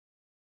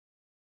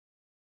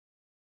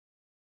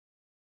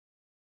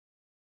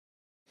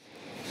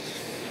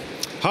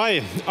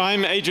Hi,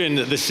 I'm Adrian,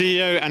 the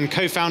CEO and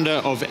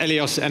co-founder of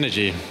Helios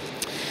Energy.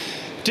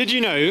 Did you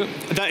know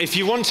that if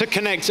you want to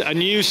connect a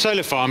new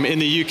solar farm in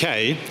the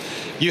UK,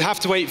 you have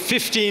to wait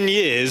 15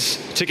 years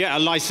to get a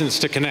license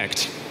to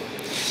connect?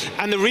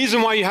 And the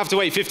reason why you have to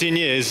wait 15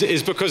 years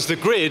is because the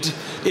grid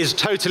is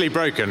totally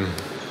broken.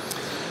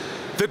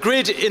 The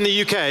grid in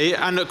the UK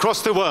and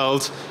across the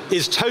world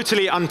is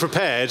totally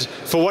unprepared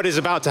for what is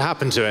about to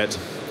happen to it.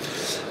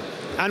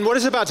 And what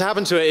is about to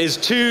happen to it is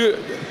two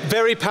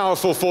very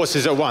powerful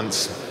forces at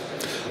once.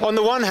 On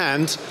the one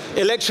hand,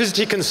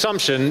 electricity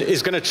consumption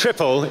is going to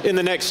triple in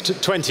the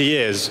next 20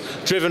 years,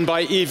 driven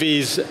by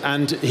EVs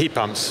and heat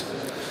pumps.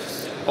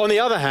 On the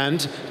other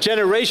hand,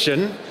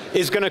 generation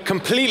is going to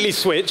completely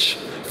switch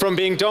from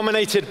being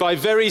dominated by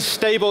very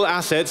stable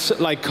assets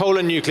like coal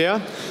and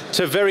nuclear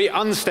to very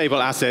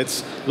unstable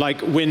assets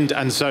like wind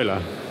and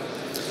solar.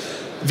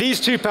 These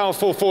two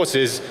powerful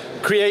forces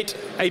create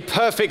a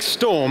perfect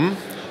storm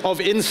of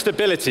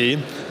instability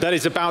that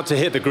is about to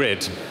hit the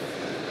grid.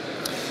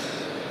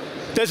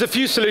 There's a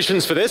few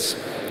solutions for this.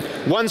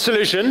 One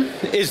solution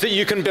is that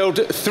you can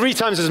build 3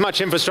 times as much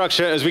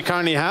infrastructure as we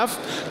currently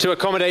have to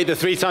accommodate the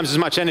 3 times as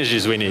much energy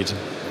as we need.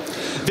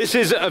 This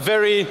is a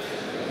very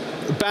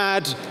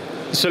bad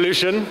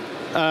solution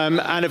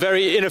and a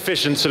very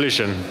inefficient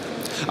solution.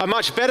 A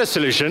much better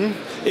solution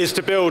is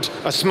to build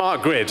a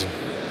smart grid.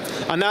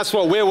 And that's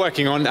what we're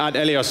working on at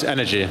Helios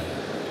Energy.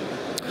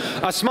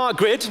 A smart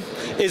grid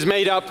is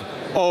made up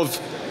of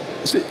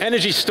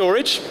energy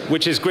storage,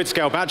 which is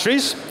grid-scale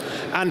batteries,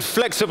 and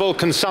flexible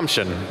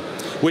consumption,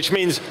 which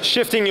means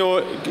shifting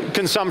your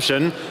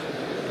consumption,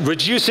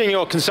 reducing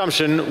your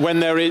consumption when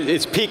there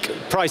is peak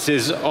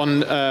prices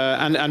on,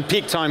 and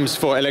peak times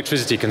for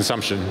electricity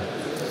consumption.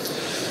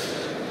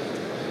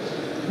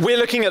 We're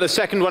looking at the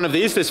second one of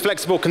these, this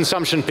flexible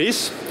consumption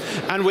piece.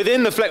 And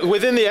within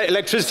the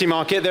electricity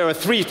market, there are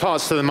 3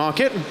 parts to the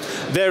market.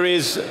 There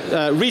is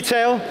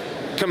retail,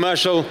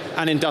 commercial,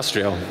 and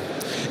industrial.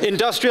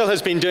 Industrial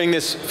has been doing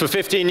this for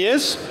 15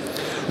 years.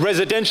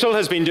 Residential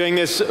has been doing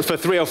this for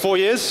 3 or 4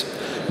 years.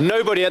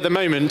 Nobody at the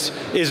moment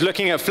is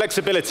looking at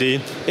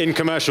flexibility in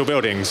commercial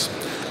buildings.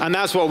 And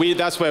that's where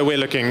we're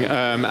looking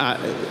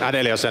at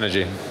Helios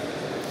Energy.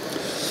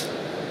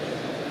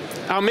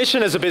 Our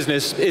mission as a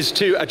business is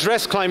to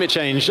address climate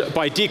change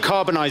by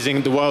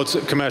decarbonizing the world's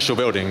commercial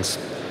buildings.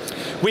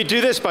 We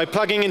do this by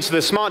plugging into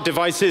the smart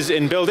devices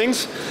in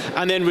buildings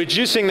and then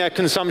reducing their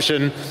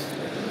consumption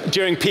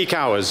during peak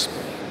hours.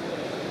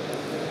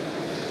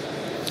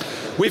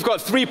 We've got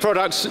 3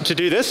 products to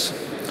do this: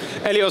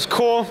 Helios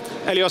Core,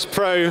 Helios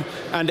Pro,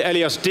 and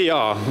Helios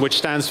DR, which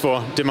stands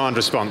for Demand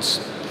Response.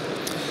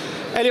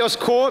 Helios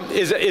Core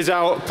is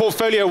our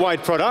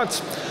portfolio-wide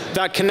product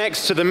that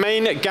connects to the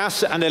main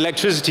gas and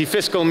electricity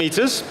fiscal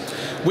meters.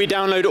 We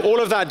download all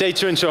of that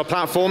data into our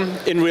platform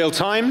in real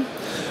time.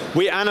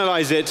 We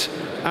analyze it,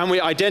 and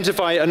we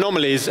identify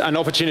anomalies and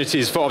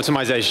opportunities for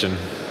optimization.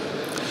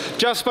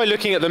 Just by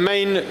looking at the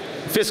main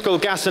fiscal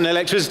gas and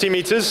electricity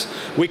meters,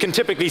 we can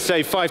typically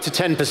save 5 to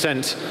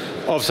 10%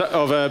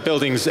 of a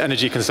building's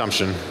energy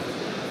consumption.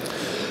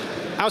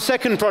 Our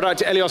second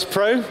product, Helios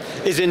Pro,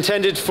 is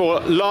intended for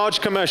large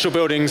commercial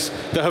buildings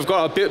that have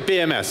got a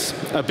BMS,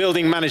 a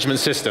building management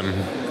system.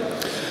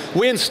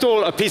 We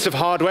install a piece of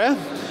hardware,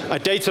 a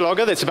data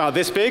logger that's about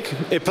this big.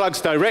 It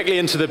plugs directly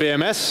into the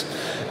BMS,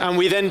 and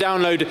we then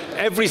download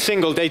every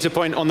single data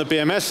point on the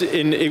BMS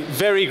in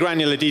very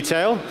granular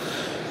detail.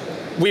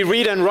 We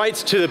read and write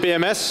to the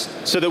BMS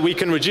so that we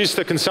can reduce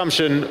the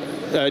consumption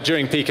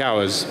during peak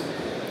hours.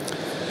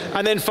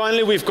 And then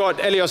finally, we've got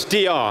Helios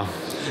DR.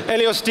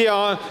 Helios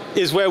DR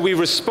is where we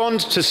respond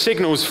to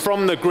signals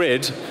from the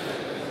grid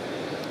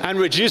and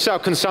reduce our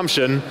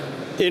consumption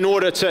in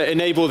order to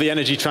enable the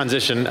energy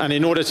transition and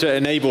in order to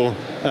enable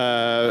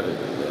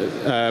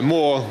a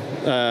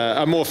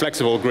more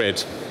flexible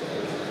grid.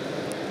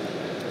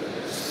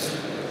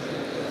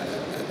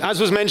 As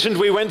was mentioned,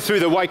 we went through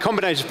the Y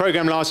Combinator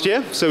program last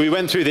year, so we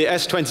went through the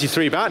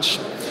S23 batch.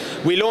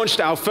 We launched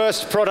our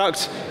first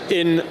product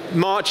in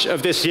March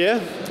of this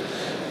year.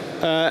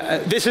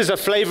 This is a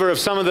flavor of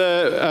some of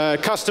the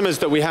customers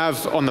that we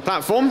have on the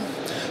platform.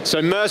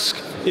 So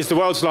Maersk is the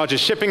world's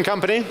largest shipping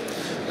company.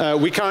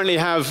 We currently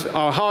have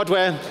our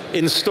hardware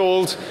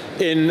installed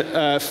in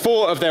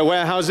 4 of their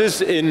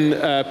warehouses in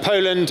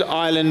Poland,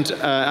 Ireland,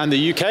 and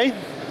the UK.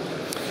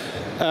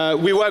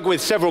 We work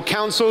with several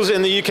councils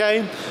in the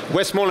UK.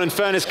 Westmoreland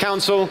Furnace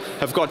Council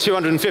have got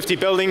 250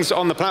 buildings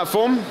on the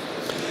platform.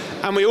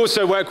 And we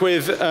also work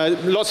with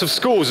lots of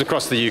schools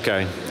across the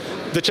UK.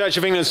 The Church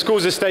of England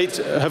Schools Estate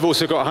have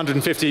also got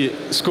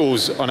 150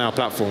 schools on our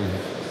platform.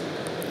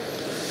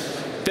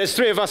 There's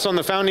 3 of us on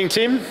the founding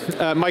team.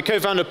 My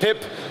co-founder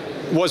Pip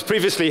was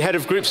previously head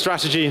of group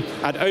strategy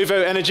at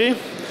OVO Energy,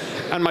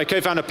 and my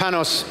co-founder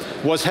Panos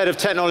was head of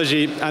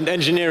technology and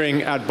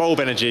engineering at Bulb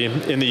Energy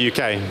in the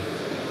UK.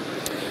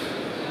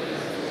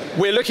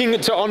 We're looking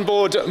to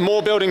onboard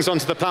more buildings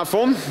onto the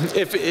platform.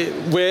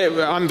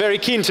 I'm very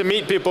keen to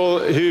meet people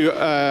who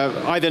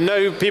either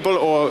know people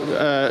or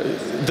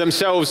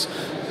themselves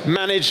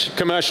manage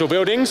commercial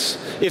buildings.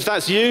 If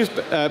that's you,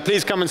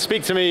 please come and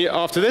speak to me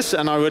after this,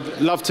 and I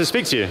would love to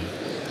speak to you.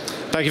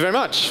 Thank you very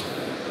much.